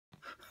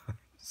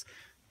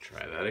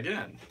try that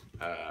again.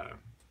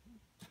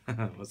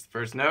 What's the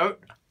first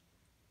note?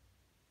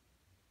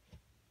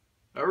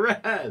 A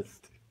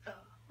rest.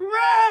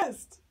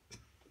 Rest.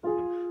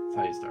 That's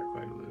how you start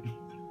Quaalude.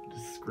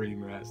 Just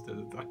scream rest at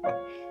a time.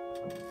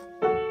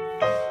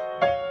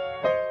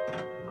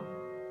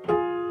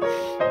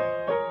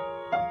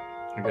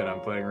 Again,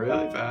 I'm playing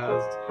really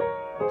fast,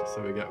 just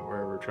so we get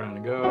where we're trying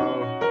to go.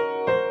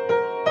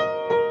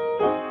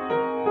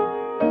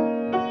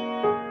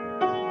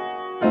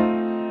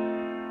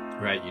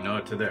 Right, you know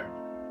it to there.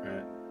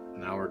 Right,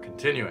 now we're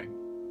continuing.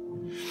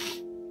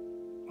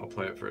 I'll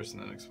play it first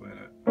and then explain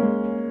it.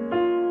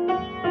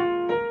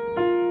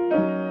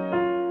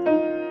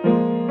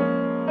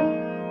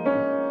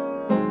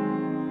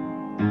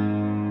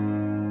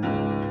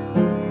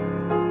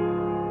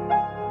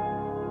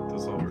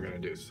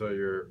 So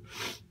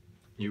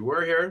you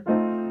were here,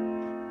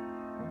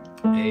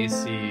 A,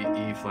 C,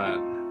 E flat,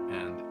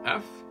 and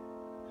F,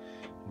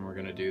 and we're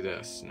gonna do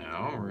this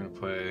now. We're gonna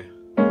play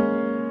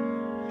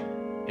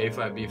A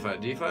flat, B flat,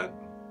 D flat.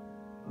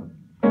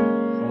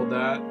 Hold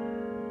that.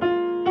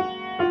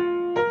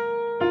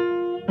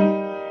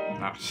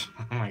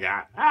 Oh my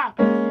God! Ah!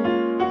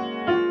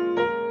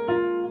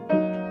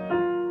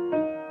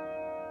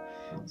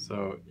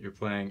 So you're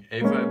playing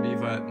A flat, B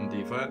flat, and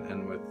D flat,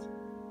 and with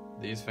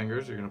these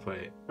fingers, you're going to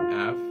play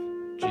F,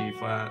 G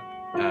flat,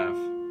 F,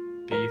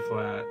 B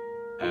flat,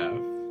 F.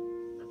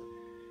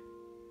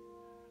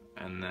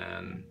 And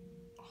then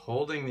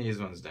holding these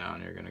ones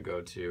down, you're going to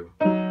go to, you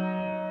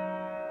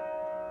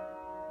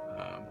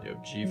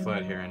have G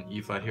flat here and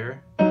E flat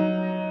here,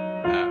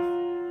 F,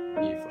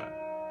 E flat.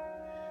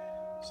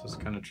 So it's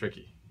kind of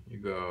tricky. You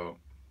go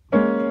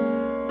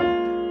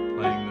playing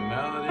the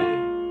melody,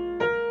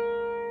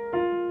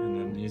 and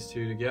then these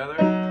two together.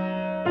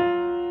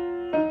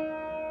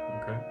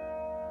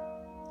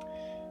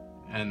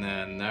 And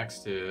then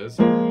next is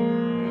we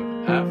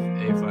have F,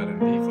 A flat, and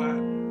B flat,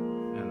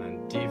 and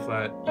then D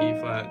flat, E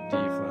flat, D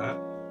flat.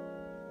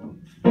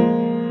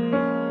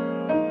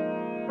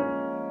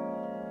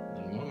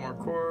 And one more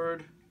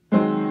chord. We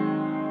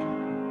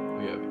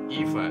have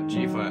E flat,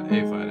 G flat,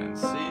 A flat, and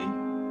C.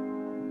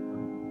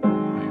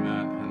 Playing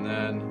that, and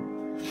then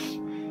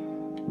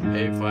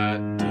A flat,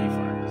 D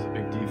flat. This is a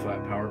big D flat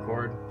power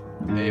chord.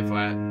 A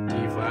flat, D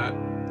flat,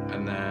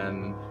 and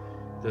then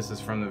this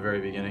is from the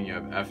very beginning. You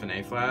have F and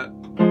A flat,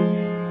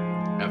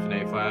 F and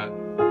A flat,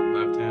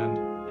 left hand,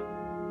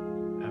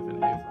 F and A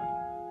flat.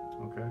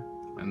 Okay,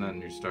 and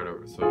then you start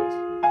over. So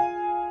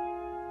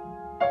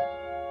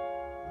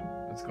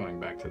it's going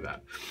back to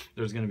that.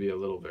 There's going to be a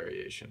little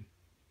variation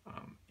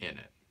in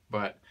it,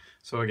 but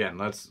so again,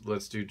 let's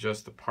do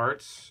just the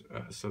parts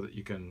so that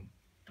you can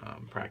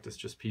practice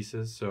just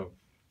pieces. So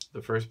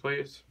the first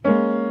place.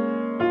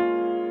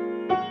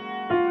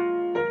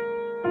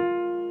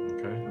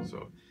 Okay,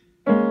 so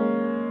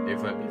A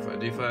flat, B flat,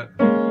 D flat,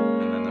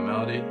 and then the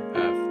melody,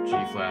 F, G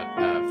flat,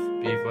 F,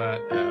 B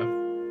flat, F.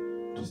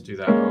 Just do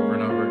that over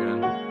and over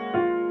again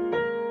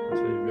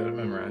until you've got it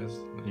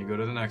memorized. Then you go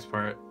to the next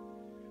part,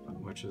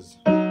 which is,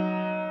 right?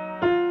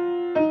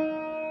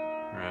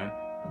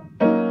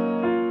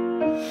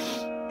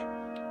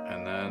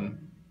 And then,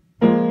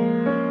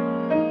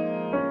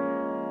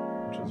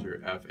 which is your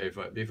F, A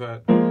flat, B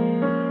flat.